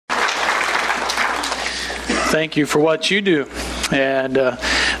Thank you for what you do. And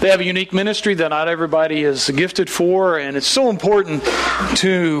they have a unique ministry that not everybody is gifted for, and it's so important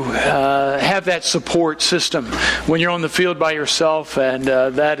to have that support system when you're on the field by yourself, and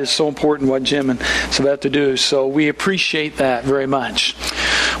that is so important what Jim and Savette do. So we appreciate that very much.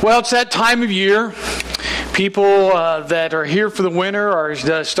 Well, it's that time of year. People that are here for the winter are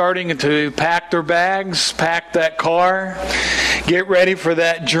starting to pack their bags, pack that car, get ready for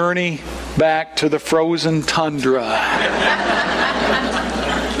that journey back to the frozen tundra.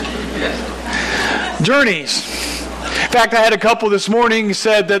 Journeys. In fact, I had a couple this morning who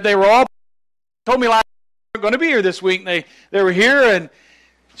said that they were all told me last week they weren't going to be here this week. And they were here, and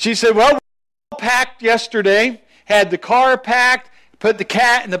she said, well, we all packed yesterday, had the car packed, put the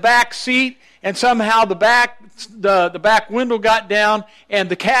cat in the back seat, and somehow the back window got down, and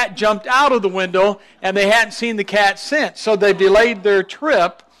the cat jumped out of the window, and they hadn't seen the cat since. So they delayed their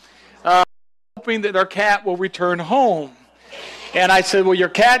trip, hoping that their cat will return home. And I said, well, your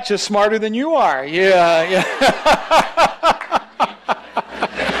cat's just smarter than you are. Yeah.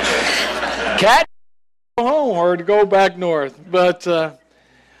 Cat to go home or to go back north. But I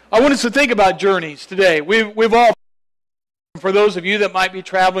want us to think about journeys today. We've all, for those of you that might be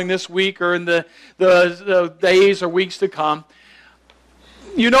traveling this week or in the days or weeks to come,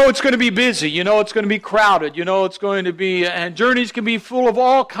 you know it's going to be busy. You know it's going to be crowded. You know it's going to be, and journeys can be full of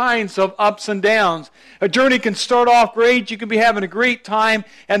all kinds of ups and downs. A journey can start off great. You can be having a great time,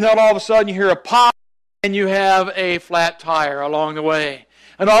 and then all of a sudden you hear a pop, and you have a flat tire along the way.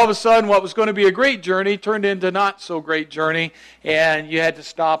 And all of a sudden, what was going to be a great journey turned into not so great journey, and you had to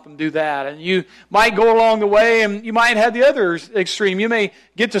stop and do that. And you might go along the way, and you might have the other extreme. You may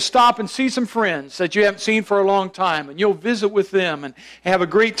get to stop and see some friends that you haven't seen for a long time, and you'll visit with them and have a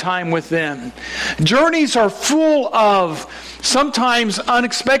great time with them. Journeys are full of sometimes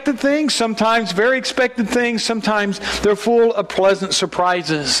unexpected things, sometimes very expected things, sometimes they're full of pleasant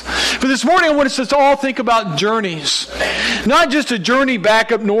surprises. But this morning, I want us to all think about journeys. Not just a journey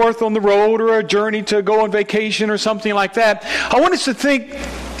back up north on the road or a journey to go on vacation or something like that. I want us to think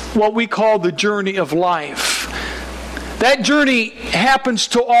what we call the journey of life. That journey happens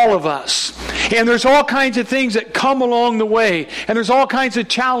to all of us. And there's all kinds of things that come along the way. And there's all kinds of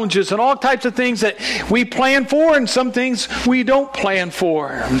challenges and all types of things that we plan for and some things we don't plan for.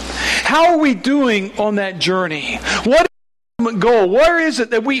 How are we doing on that journey? What is the ultimate goal? Where is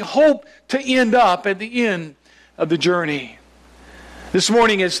it that we hope to end up at the end of the journey? This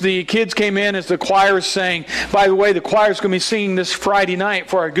morning as the kids came in, as the choir sang, by the way, the choir is going to be singing this Friday night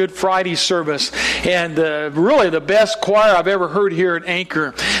for our Good Friday service. And really the best choir I've ever heard here at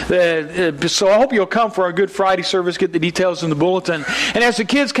Anchor. So I hope you'll come for our Good Friday service, get the details in the bulletin. And as the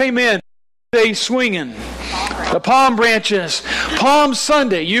kids came in, they swinging. The palm branches. Palm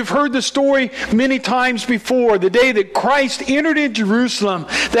Sunday. You've heard the story many times before. The day that Christ entered into Jerusalem.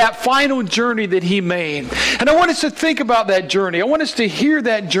 That final journey that He made. And I want us to think about that journey. I want us to hear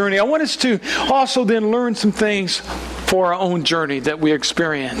that journey. I want us to also then learn some things for our own journey that we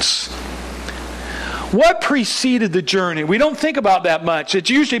experience. What preceded the journey? We don't think about that much. It's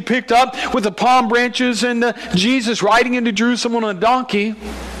usually picked up with the palm branches and Jesus riding into Jerusalem on a donkey.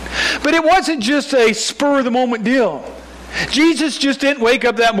 But it wasn't just a spur-of-the-moment deal. Jesus just didn't wake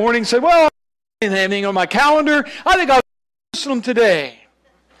up that morning and say, well, I don't have anything on my calendar. I think I'll go to Jerusalem today.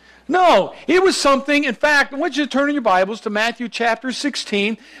 No, it was something. In fact, I want you to turn in your Bibles to Matthew chapter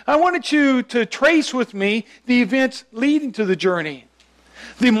 16. I wanted you to trace with me the events leading to the journey.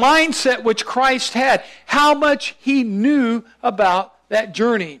 The mindset which Christ had. How much He knew about that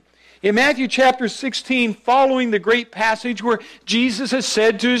journey. In Matthew chapter 16, following the great passage where Jesus has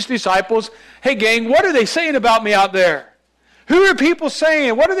said to His disciples, hey gang, what are they saying about me out there? Who are people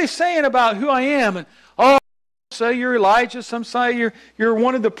saying? What are they saying about who I am? And some say you're Elijah, some say you're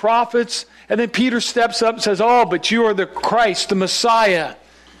one of the prophets. And then Peter steps up and says, oh, but you are the Christ, the Messiah.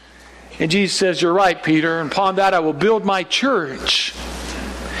 And Jesus says, you're right, Peter, and upon that I will build my church.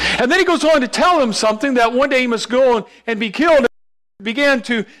 And then He goes on to tell them something, that one day He must go and be killed. Began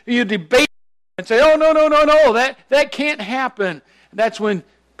to debate and say, oh, no, that can't happen. And that's when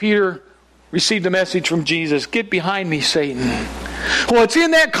Peter received a message from Jesus, get behind me, Satan. Well, it's in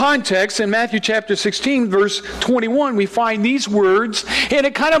that context, in Matthew chapter 16, verse 21, we find these words, and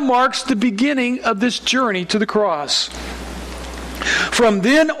it kind of marks the beginning of this journey to the cross. From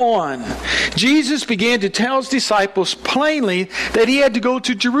then on, Jesus began to tell His disciples plainly that He had to go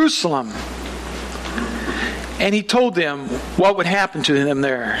to Jerusalem. And He told them what would happen to them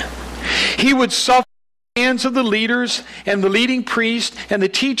there. He would suffer at the hands of the leaders and the leading priests and the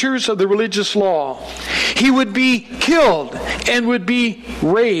teachers of the religious law. He would be killed and would be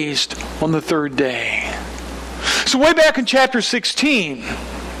raised on the third day. So way back in chapter 16,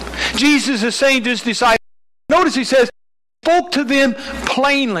 Jesus is saying to his disciples, notice he says, spoke to them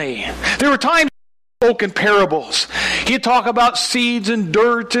plainly. There were times he spoke in parables. He'd talk about seeds and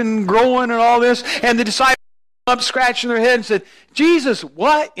dirt and growing and all this, and the disciples up scratching their head and said, Jesus,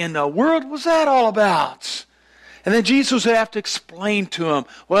 what in the world was that all about? And then Jesus would have to explain to them,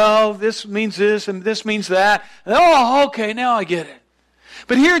 well, this means this and this means that. And, oh, okay, now I get it.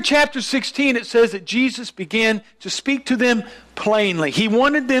 But here in chapter 16, it says that Jesus began to speak to them plainly. He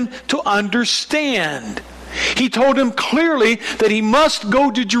wanted them to understand. He told them clearly that he must go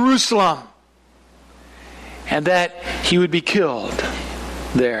to Jerusalem and that he would be killed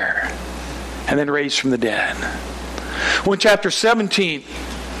there and then raised from the dead. Well, in chapter 17,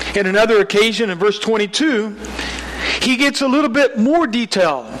 in another occasion, in verse 22, he gets a little bit more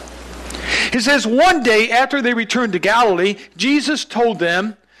detailed. He says, one day after they returned to Galilee, Jesus told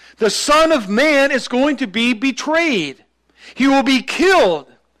them, the Son of Man is going to be betrayed. He will be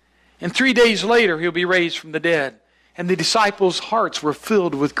killed. And 3 days later, he'll be raised from the dead. And the disciples' hearts were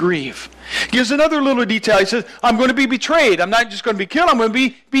filled with grief. He gives another little detail. He says, I'm going to be betrayed. I'm not just going to be killed. I'm going to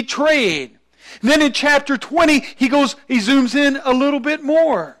be betrayed. And then in chapter 20, he zooms in a little bit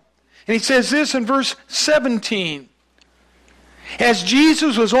more. And he says this in verse 17. As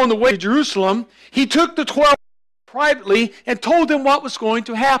Jesus was on the way to Jerusalem, he took the 12 privately and told them what was going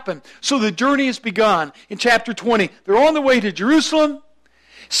to happen. So the journey has begun in chapter 20. They're on the way to Jerusalem.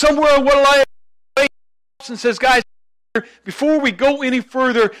 Somewhere Elijah and says, guys, before we go any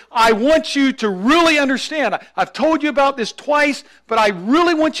further, I want you to really understand. I've told you about this twice, but I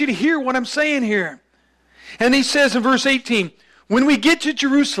really want you to hear what I'm saying here. And he says in verse 18, when we get to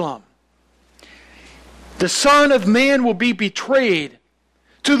Jerusalem, the Son of Man will be betrayed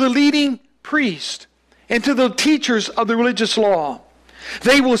to the leading priest and to the teachers of the religious law.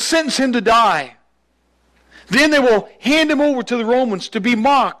 They will sentence him to die. Then they will hand him over to the Romans to be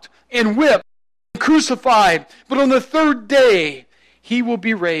mocked and whipped and crucified. But on the third day, he will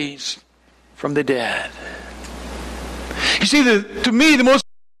be raised from the dead. You see, to me, the most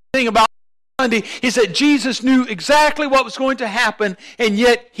thing about Sunday is that Jesus knew exactly what was going to happen, and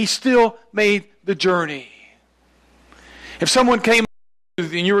yet he still made the journey. If someone came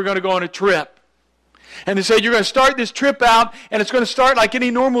and you were going to go on a trip, and they said, you're going to start this trip out, and it's going to start like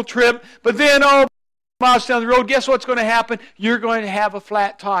any normal trip, but then, miles down the road, guess what's going to happen? You're going to have a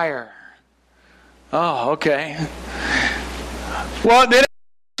flat tire. Oh, okay. Well, then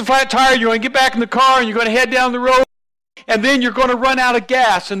it's a flat tire, you're going to get back in the car, and you're going to head down the road, and then you're going to run out of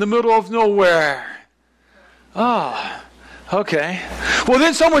gas in the middle of nowhere. Oh, okay. Well,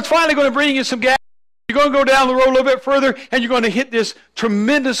 then someone's finally going to bring you some gas. You're going to go down the road a little bit further, and you're going to hit this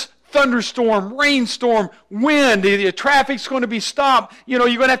tremendous thunderstorm, rainstorm, wind. The traffic's going to be stopped. You're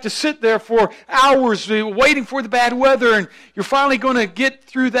going to have to sit there for hours waiting for the bad weather, and you're finally going to get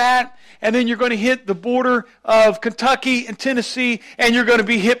through that, and then you're going to hit the border of Kentucky and Tennessee, and you're going to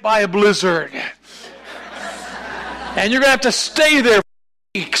be hit by a blizzard. And you're going to have to stay there for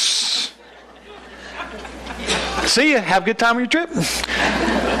weeks. See you. Have a good time on your trip.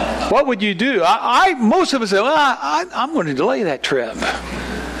 What would you do? Most of us say, well, I'm going to delay that trip.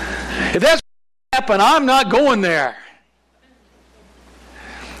 If that's what happened, I'm not going there.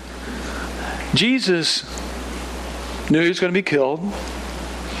 Jesus knew he was going to be killed,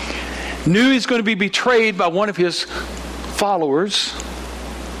 knew he was going to be betrayed by one of his followers,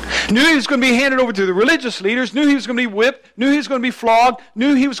 knew he was going to be handed over to the religious leaders, knew he was going to be whipped, knew he was going to be flogged,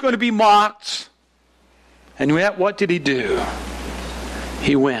 knew he was going to be mocked. And yet, what did he do?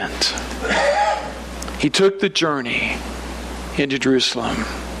 He went. He took the journey into Jerusalem.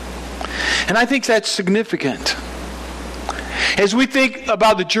 And I think that's significant. As we think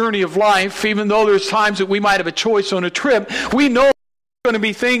about the journey of life, even though there's times that we might have a choice on a trip, we know there's going to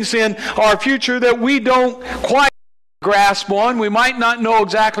be things in our future that we don't quite grasp on. We might not know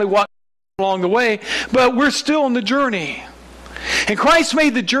exactly what along the way, but we're still on the journey. And Christ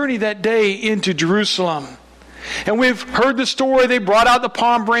made the journey that day into Jerusalem. And we've heard the story. They brought out the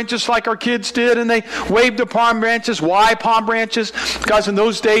palm branches like our kids did, and they waved the palm branches. Why palm branches? Because in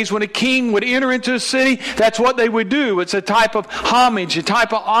those days when a king would enter into a city, that's what they would do. It's a type of homage, a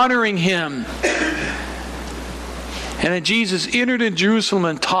type of honoring him. And then Jesus entered in Jerusalem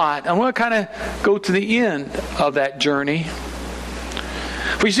and taught. I want to kind of go to the end of that journey.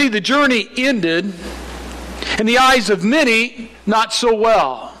 We see the journey ended, in the eyes of many, not so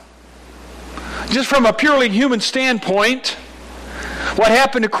well. Just from a purely human standpoint, what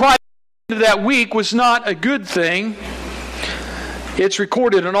happened to Christ that week was not a good thing. It's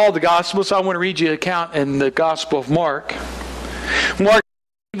recorded in all the Gospels. So I want to read you an account in the Gospel of Mark. Mark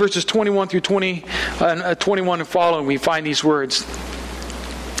verses 21 through 21 and following, we find these words.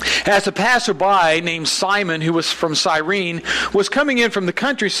 As a passerby named Simon, who was from Cyrene, was coming in from the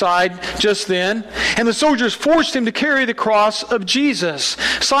countryside just then, and the soldiers forced him to carry the cross of Jesus.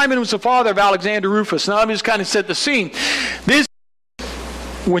 Simon was the father of Alexander Rufus. Now, let me just kind of set the scene.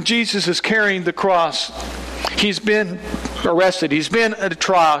 When Jesus is carrying the cross, he's been arrested. He's been at a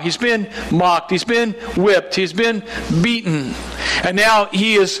trial. He's been mocked. He's been whipped. He's been beaten. And now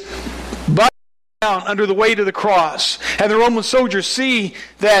he is down under the weight of the cross. And the Roman soldiers see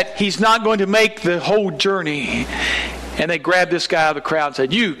that he's not going to make the whole journey. And they grab this guy out of the crowd and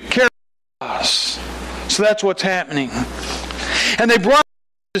said, "You carry us." So that's what's happening. And they brought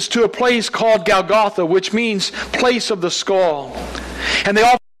Jesus to a place called Golgotha, which means place of the skull. And they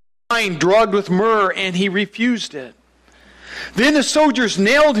offered wine drugged with myrrh, and he refused it. Then the soldiers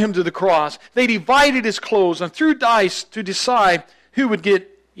nailed him to the cross. They divided his clothes and threw dice to decide who would get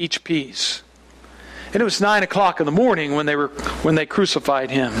each piece. And it was 9 o'clock in the morning when they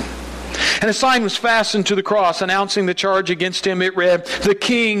crucified him. And a sign was fastened to the cross announcing the charge against him. It read, "The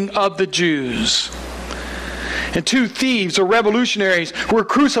King of the Jews." And 2 thieves or revolutionaries were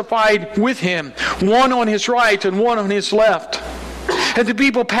crucified with him, one on his right and one on his left. And the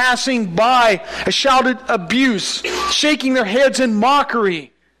people passing by shouted abuse, shaking their heads in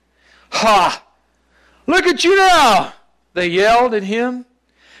mockery. "Ha! Look at you now!" they yelled at him.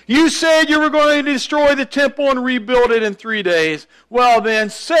 "You said you were going to destroy the temple and rebuild it in 3 days. Well then,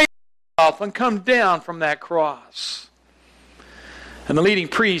 save yourself and come down from that cross." And the leading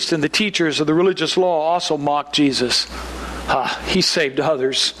priests and the teachers of the religious law also mocked Jesus. He saved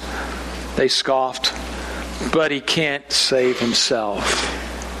others, they scoffed, but he can't save himself.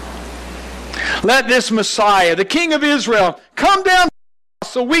 Let this Messiah, the King of Israel, come down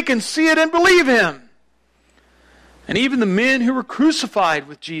so we can see it and believe him. And even the men who were crucified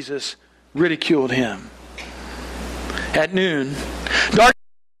with Jesus ridiculed him. At noon, darkness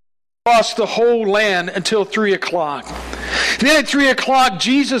crossed the whole land until 3 o'clock. Then at 3 o'clock,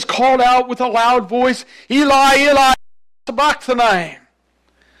 Jesus called out with a loud voice, "Eli, Eli, sabachthani,"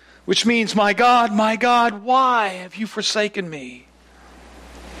 which means, my God, why have you forsaken me?"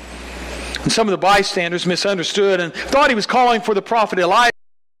 And some of the bystanders misunderstood and thought he was calling for the prophet Elijah.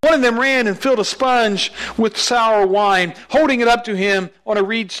 One of them ran and filled a sponge with sour wine, holding it up to him on a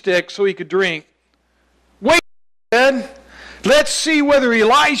reed stick so he could drink. "Wait," he said, "let's see whether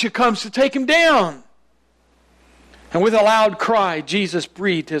Elijah comes to take him down." And with a loud cry, Jesus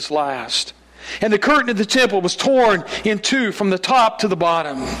breathed his last. And the curtain of the temple was torn in two from the top to the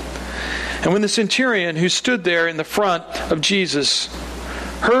bottom. And when the centurion who stood there in the front of Jesus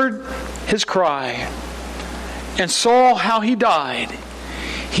heard his cry and saw how he died,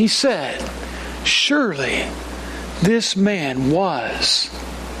 he said, "Surely this man was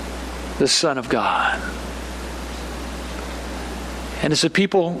the Son of God." And as the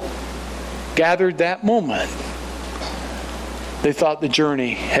people gathered that moment, they thought the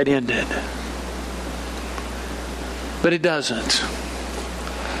journey had ended. But it doesn't.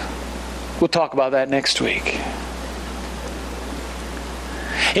 We'll talk about that next week.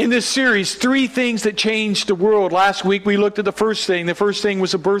 In this series, 3 things that changed the world. Last week we looked at the first thing. The first thing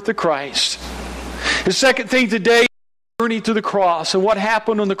was the birth of Christ. The second thing today, the journey to the cross and what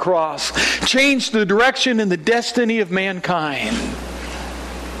happened on the cross changed the direction and the destiny of mankind.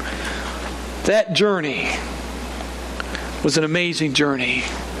 That journey was an amazing journey.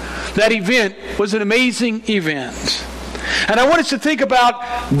 That event was an amazing event. And I want us to think about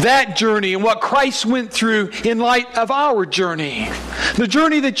that journey and what Christ went through in light of our journey. The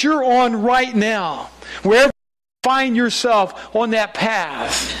journey that you're on right now. Wherever you find yourself on that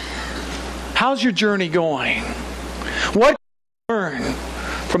path. How's your journey going? What can you learn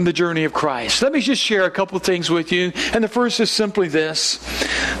from the journey of Christ? Let me just share a couple of things with you. And the first is simply this.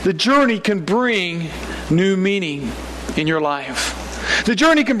 The journey can bring new meaning in your life. The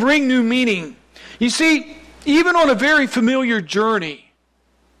journey can bring new meaning. You see, even on a very familiar journey,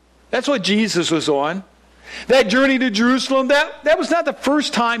 that's what Jesus was on. That journey to Jerusalem, that was not the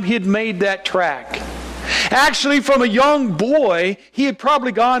first time he had made that track. Actually, from a young boy, he had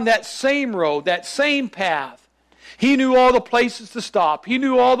probably gone that same road, that same path. He knew all the places to stop. He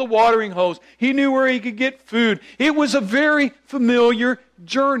knew all the watering holes. He knew where he could get food. It was a very familiar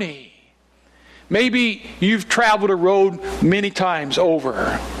journey. Maybe you've traveled a road many times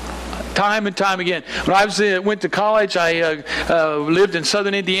over. Time and time again. When I went to college, I lived in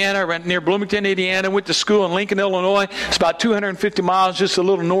southern Indiana, right near Bloomington, Indiana. Went to school in Lincoln, Illinois. It's about 250 miles, just a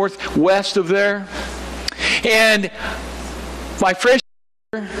little northwest of there. And my freshman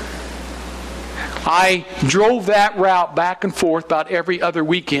year, I drove that route back and forth about every other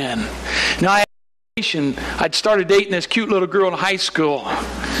weekend. Now, I'd started dating this cute little girl in high school,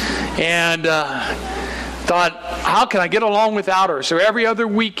 and thought, how can I get along without her? So every other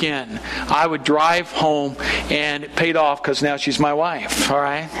weekend, I would drive home, and it paid off because now she's my wife, all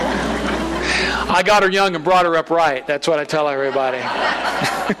right? I got her young and brought her up right. That's what I tell everybody.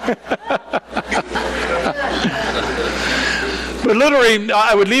 But literally,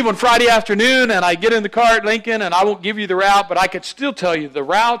 I would leave on Friday afternoon, and I'd get in the car at Lincoln, and I won't give you the route, but I could still tell you the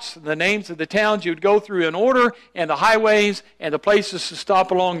routes, the names of the towns you would go through in order, and the highways, and the places to stop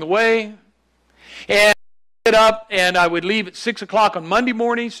along the way. And get up, and I would leave at 6 o'clock on Monday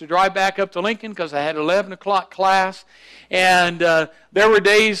mornings to drive back up to Lincoln because I had 11 o'clock class. And there were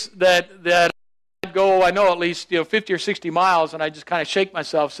days that I'd go, I know at least 50 or 60 miles, and I just kind of shake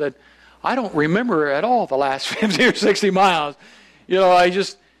myself, said, I don't remember at all the last 50 or 60 miles. I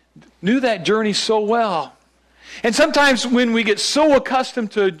just knew that journey so well. And sometimes when we get so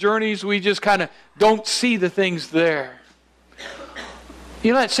accustomed to journeys, we just kind of don't see the things there.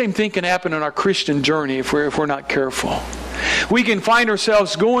 That same thing can happen in our Christian journey if we're not careful. We can find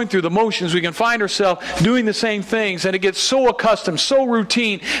ourselves going through the motions. We can find ourselves doing the same things, and it gets so accustomed, so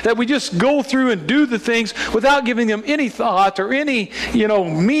routine, that we just go through and do the things without giving them any thought or any,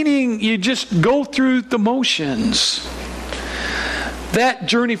 meaning. You just go through the motions. That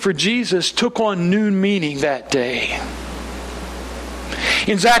journey for Jesus took on new meaning that day.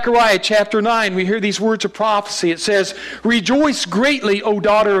 In Zechariah chapter 9, we hear these words of prophecy. It says, Rejoice greatly, O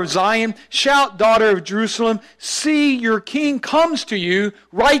daughter of Zion. Shout, daughter of Jerusalem. See, your king comes to you,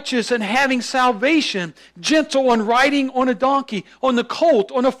 righteous and having salvation, gentle and riding on a donkey, on the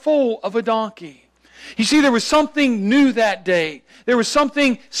colt, on a foal of a donkey. You see, there was something new that day. There was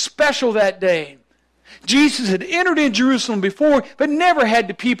something special that day. Jesus had entered in Jerusalem before, but never had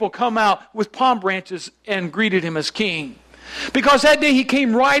the people come out with palm branches and greeted him as king. Because that day he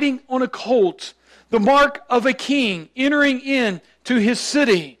came riding on a colt, the mark of a king, entering in to his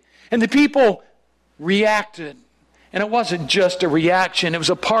city. And the people reacted. And it wasn't just a reaction, it was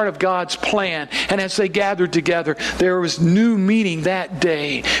a part of God's plan. And as they gathered together, there was new meaning that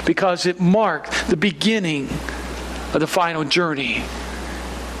day because it marked the beginning of the final journey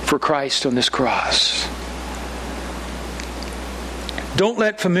for Christ on this cross. Don't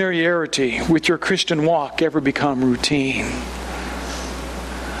let familiarity with your Christian walk ever become routine.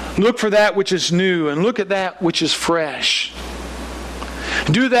 Look for that which is new and look at that which is fresh.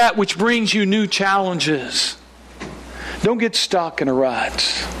 Do that which brings you new challenges. Don't get stuck in a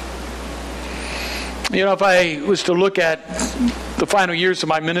rut. If I was to look at the final years of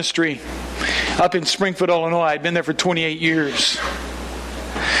my ministry up in Springfield, Illinois, I'd been there for 28 years.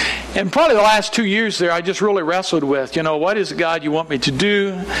 And probably the last 2 years there, I just really wrestled with, what is it, God, you want me to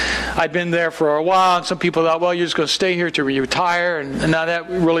do? I'd been there for a while, and some people thought, well, you're just going to stay here till you retire. And now that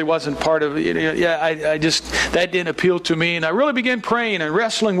really wasn't part of it. That didn't appeal to me. And I really began praying and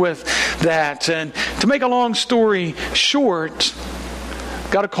wrestling with that. And to make a long story short,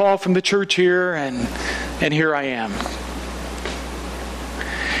 got a call from the church here, and here I am.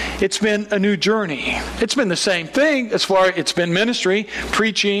 It's been a new journey. It's been the same thing as far as it's been ministry,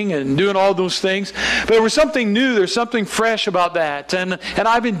 preaching and doing all those things. But there was something new. There's something fresh about that. And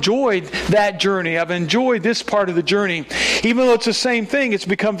I've enjoyed that journey. I've enjoyed this part of the journey. Even though it's the same thing, it's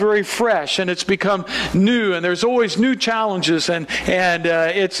become very fresh and it's become new. And there's always new challenges. And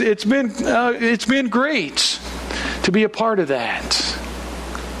it's been great to be a part of that.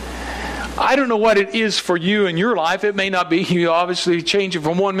 I don't know what it is for you in your life. It may not be you obviously changing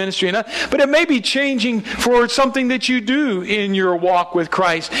from one ministry to another, but it may be changing for something that you do in your walk with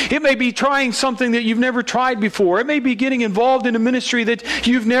Christ. It may be trying something that you've never tried before. It may be getting involved in a ministry that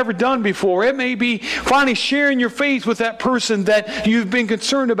you've never done before. It may be finally sharing your faith with that person that you've been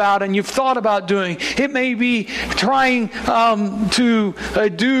concerned about and you've thought about doing. It may be trying to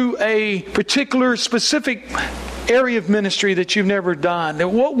do a particular specific area of ministry that you've never done.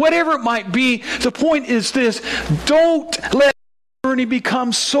 Whatever it might be, the point is this: don't let the journey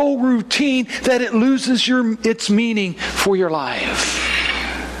become so routine that it loses its meaning for your life.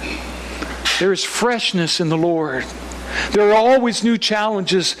 There is freshness in the Lord. There are always new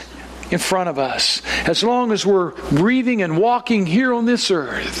challenges in front of us. As long as we're breathing and walking here on this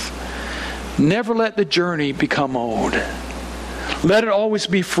earth, never let the journey become old. Let it always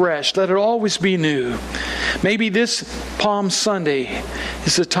be fresh. Let it always be new. Maybe this Palm Sunday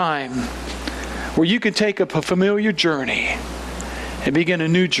is a time where you can take up a familiar journey and begin a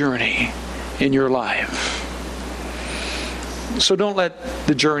new journey in your life. So don't let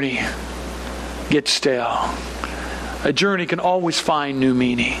the journey get stale. A journey can always find new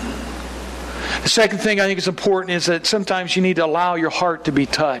meaning. The second thing I think is important is that sometimes you need to allow your heart to be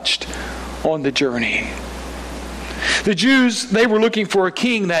touched on the journey. The Jews, they were looking for a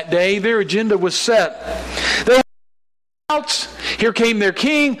king that day. Their agenda was set. They had shouts. Here came their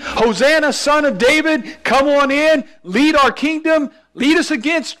king. Hosanna, son of David, come on in, lead our kingdom, lead us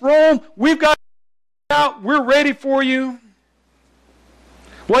against Rome. We've got out. We're ready for you.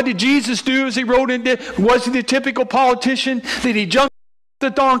 What did Jesus do as he rode in? Was he the typical politician? Did he jump the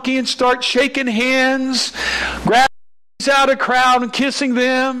donkey and start shaking hands, grabbing out of the crowd and kissing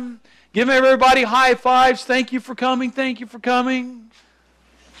them, giving everybody high fives? Thank you for coming. Thank you for coming.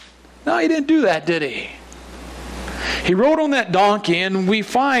 No, he didn't do that, did he? He rode on that donkey, and we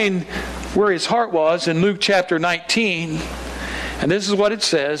find where his heart was in Luke chapter 19. And this is what it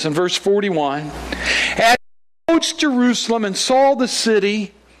says in verse 41. As he approached Jerusalem and saw the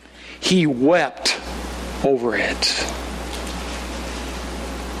city, he wept over it.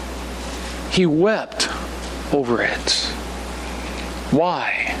 He wept over it.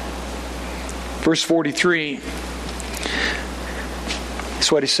 Why? Verse 43.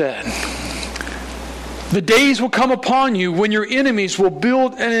 That's what he said. The days will come upon you when your enemies will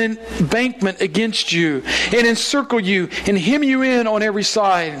build an embankment against you and encircle you and hem you in on every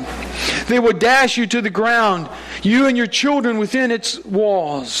side. They will dash you to the ground, you and your children within its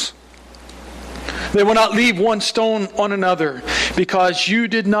walls. They will not leave one stone on another, because you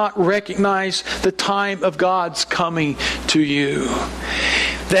did not recognize the time of God's coming to you.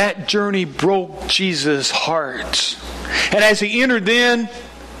 That journey broke Jesus' heart. And as he entered then,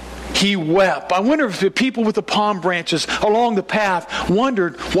 he wept. I wonder if the people with the palm branches along the path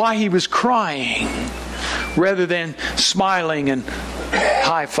wondered why he was crying rather than smiling and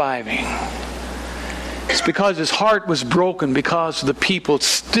high-fiving. It's because his heart was broken because the people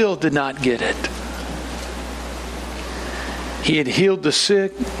still did not get it. He had healed the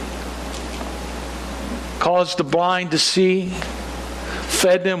sick, caused the blind to see,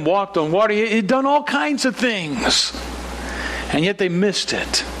 fed them, walked on water. He had done all kinds of things. And yet they missed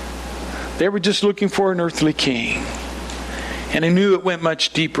it. They were just looking for an earthly king. And he knew it went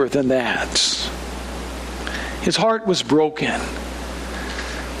much deeper than that. His heart was broken.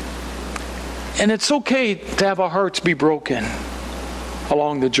 And it's okay to have our hearts be broken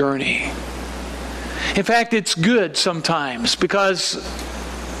along the journey. In fact, it's good sometimes because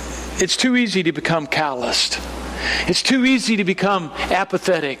it's too easy to become calloused. It's too easy to become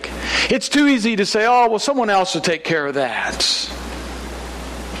apathetic. It's too easy to say, oh, well, someone else will take care of that.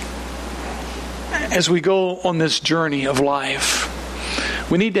 As we go on this journey of life,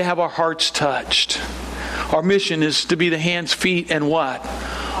 we need to have our hearts touched. Our mission is to be the hands, feet, and what?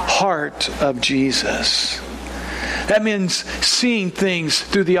 Heart of Jesus. That means seeing things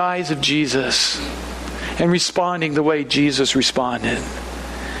through the eyes of Jesus and responding the way Jesus responded.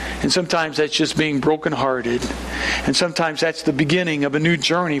 And sometimes that's just being brokenhearted. And sometimes that's the beginning of a new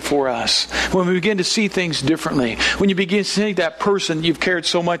journey for us. When we begin to see things differently. When you begin to see that person you've cared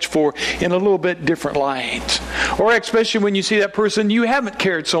so much for in a little bit different light. Or especially when you see that person you haven't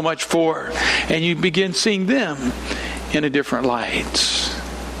cared so much for. And you begin seeing them in a different light.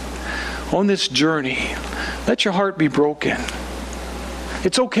 On this journey, let your heart be broken.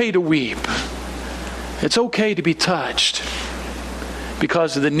 It's okay to weep. It's okay to be touched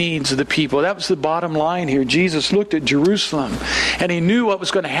because of the needs of the people. That was the bottom line here. Jesus looked at Jerusalem and he knew what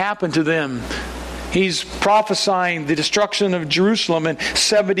was going to happen to them. He's prophesying the destruction of Jerusalem in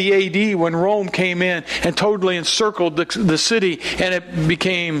 70 AD when Rome came in and totally encircled the city, and it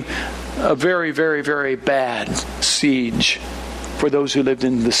became a very, very, very bad siege for those who lived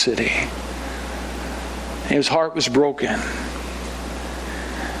in the city. His heart was broken.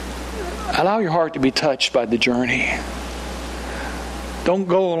 Allow your heart to be touched by the journey. Don't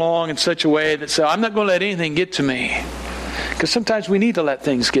go along in such a way that says, I'm not going to let anything get to me. Because sometimes we need to let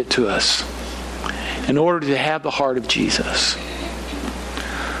things get to us in order to have the heart of Jesus.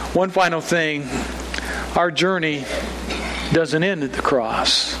 One final thing, our journey doesn't end at the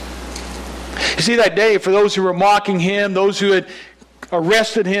cross. You see, that day, for those who were mocking him, those who had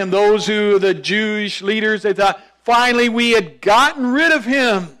arrested him, those who, the Jewish leaders, they thought, finally we had gotten rid of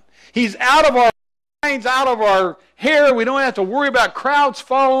him. He's out of our minds, out of our hair. We don't have to worry about crowds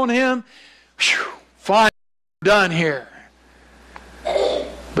following him. Whew, fine, done here.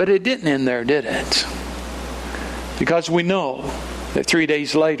 But it didn't end there, did it? Because we know that 3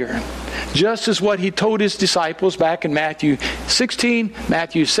 days later, just as what he told his disciples back in Matthew 16,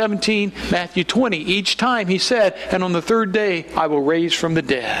 Matthew 17, Matthew 20, each time he said, and on the third day I will raise from the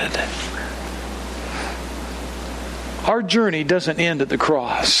dead. Our journey doesn't end at the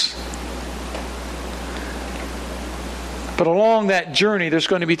cross. But along that journey, there's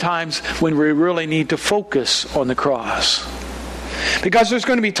going to be times when we really need to focus on the cross. Because there's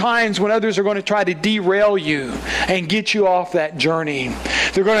going to be times when others are going to try to derail you and get you off that journey.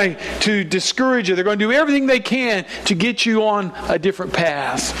 They're going to discourage you. They're going to do everything they can to get you on a different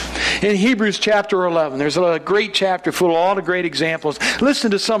path. In Hebrews chapter 11, there's a great chapter full of all the great examples.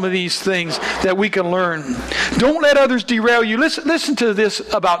 Listen to some of these things that we can learn. Don't let others derail you. Listen to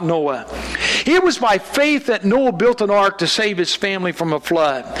this about Noah. It was by faith that Noah built an ark to save his family from a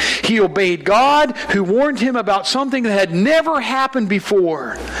flood. He obeyed God, who warned him about something that had never happened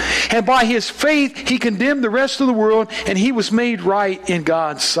before. And by his faith, he condemned the rest of the world, and he was made right in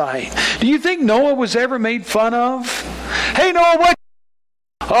God's sight. Do you think Noah was ever made fun of? Hey, Noah,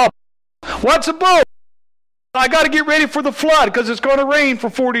 what's a boat? I got to get ready for the flood because it's going to rain for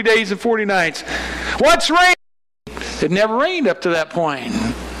 40 days and 40 nights. What's rain? It never rained up to that point.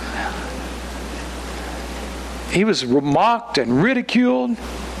 He was mocked and ridiculed.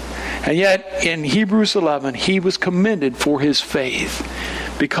 And yet, in Hebrews 11, he was commended for his faith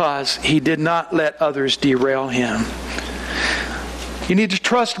because he did not let others derail him. You need to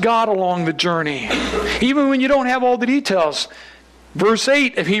trust God along the journey, even when you don't have all the details. Verse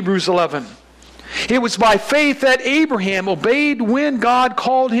 8 of Hebrews 11. It was by faith that Abraham obeyed when God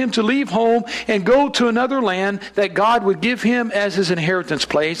called him to leave home and go to another land that God would give him as his inheritance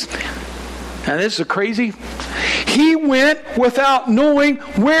place. And this is crazy. He went without knowing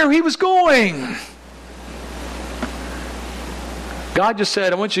where he was going. God just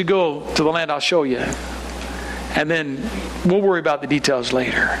said, I want you to go to the land I'll show you. And then we'll worry about the details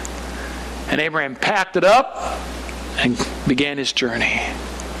later. And Abraham packed it up and began his journey.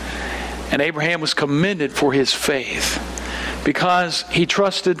 And Abraham was commended for his faith because he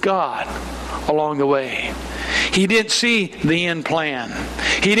trusted God along the way. He didn't see the end plan.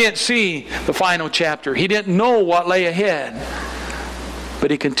 He didn't see the final chapter. He didn't know what lay ahead.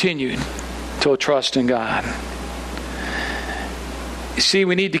 But he continued to trust in God. You see,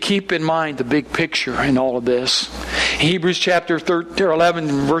 we need to keep in mind the big picture in all of this. Hebrews chapter 11,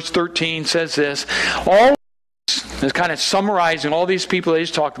 verse 13 says this. All is kind of summarizing all these people that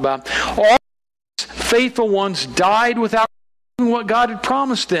he's talked about. All faithful ones died without what God had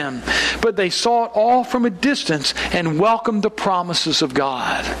promised them, but they saw it all from a distance and welcomed the promises of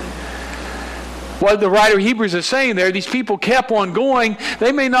God. What the writer of Hebrews is saying there, these people kept on going.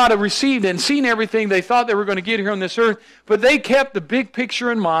 They may not have received and seen everything they thought they were going to get here on this earth, but they kept the big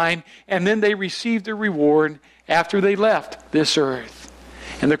picture in mind, and then they received the reward after they left this earth.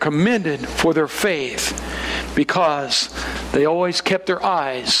 And they're commended for their faith because they always kept their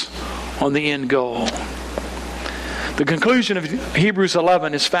eyes on the end goal. The conclusion of Hebrews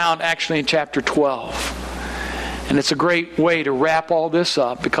 11 is found actually in chapter 12. And it's a great way to wrap all this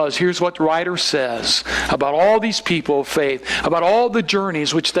up because here's what the writer says about all these people of faith, about all the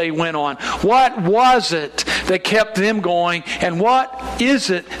journeys which they went on. What was it that kept them going, and what is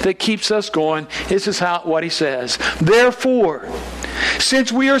it that keeps us going? This is what he says. Therefore,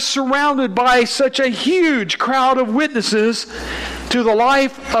 since we are surrounded by such a huge crowd of witnesses to the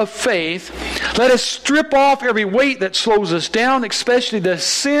life of faith, let us strip off every weight that slows us down, especially the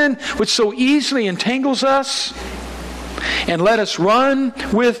sin which so easily entangles us, and let us run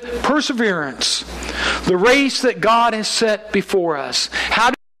with perseverance the race that God has set before us. How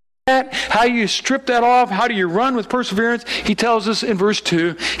do you do that? How do you strip that off? How do you run with perseverance? He tells us in verse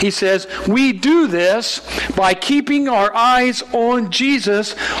 2, he says, we do this by keeping our eyes on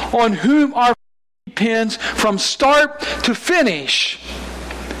Jesus, on whom our depends from start to finish.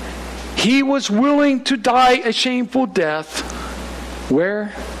 He was willing to die a shameful death.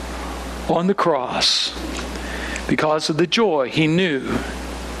 Where? On the cross. Because of the joy he knew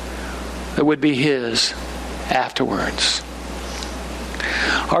that would be his afterwards.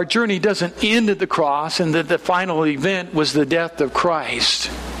 Our journey doesn't end at the cross, and that the final event was the death of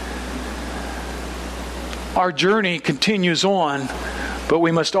Christ. Our journey continues on, but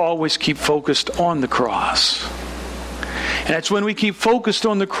we must always keep focused on the cross. And it's when we keep focused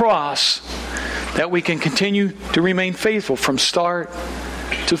on the cross that we can continue to remain faithful from start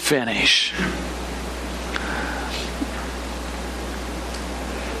to finish.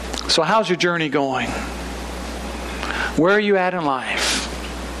 So how's your journey going? Where are you at in life?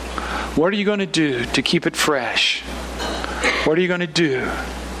 What are you going to do to keep it fresh? What are you going to do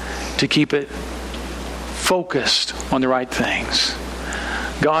to keep it focused on the right things?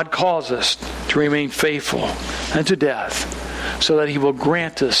 God calls us to remain faithful unto death so that he will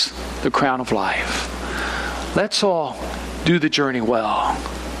grant us the crown of life. Let's all do the journey well.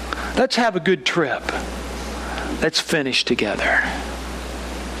 Let's have a good trip. Let's finish together.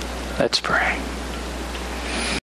 Let's pray.